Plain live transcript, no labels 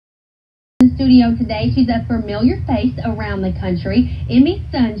In the studio today, she's a familiar face around the country.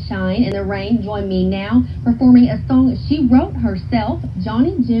 EmiSunshine and the Rain join me now performing a song she wrote herself,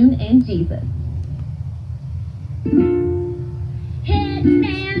 Johnny, June, and Jesus. Heading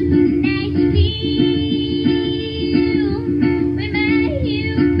down to Nashville, with my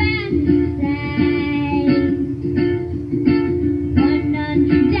heel by my side.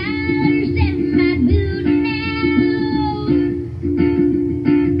 $100 in my boot now.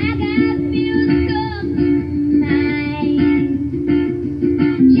 I got music on my mind.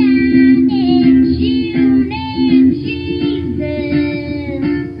 Johnny, June, and Jesus,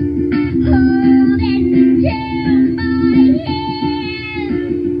 holding to my hand.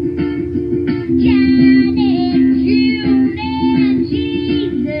 Johnny, June, and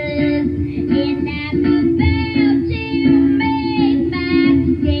Jesus, and I'm about to make my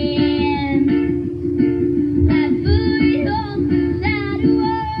stand. My foot on the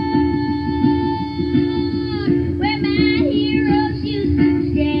sidewalk, where my heroes used to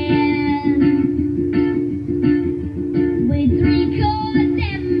stand. With 3 chords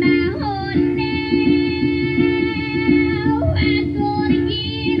and my heart now, I'm gonna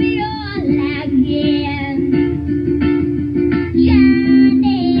give it all again.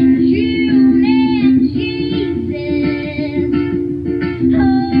 Johnny, June, and Jesus,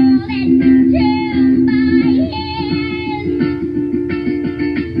 holding to my hand.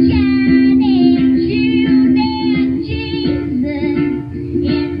 Johnny, June, and Jesus,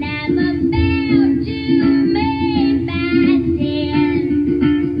 and I'm about to make my stand.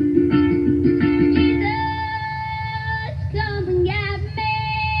 Jesus, come and guide me.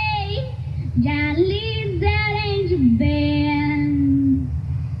 Johnny leads that angel band.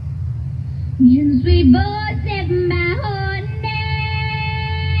 June's sweet voice